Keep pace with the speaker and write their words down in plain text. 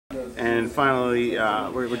And finally,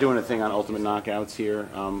 we're doing a thing on Ultimate Knockouts here.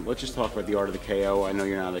 Let's just talk about the art of the KO. I know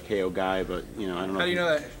you're not a KO guy, but I don't know. How do you know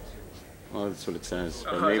that? Well, that's what it says.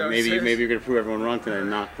 But maybe you're gonna prove everyone wrong tonight and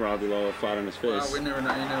knock Robbie Lawler flat on his face. Well, we never know.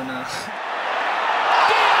 You never know.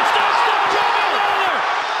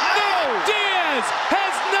 Diaz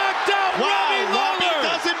has knocked out Robbie Lawler. Robbie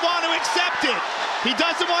doesn't want to accept it. He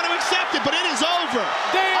doesn't want to accept it, but it is over.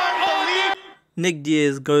 They are on. Nick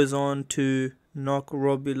Diaz goes on to knock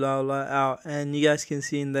Robbie Lawler out, and you guys can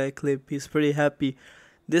see in that clip he's pretty happy.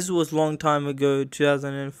 This was a long time ago,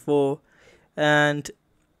 2004, and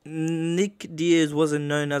Nick Diaz wasn't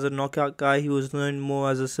known as a knockout guy. He was known more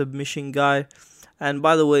as a submission guy. And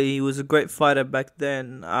by the way, he was a great fighter back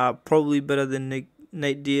then, probably better than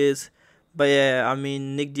Nate Diaz. But yeah, I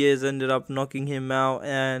mean, Nick Diaz ended up knocking him out,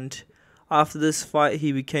 and after this fight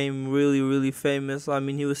he became really, really famous. I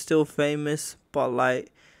mean, he was still famous, but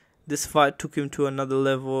like, this fight took him to another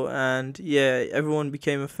level, and yeah, everyone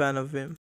became a fan of him.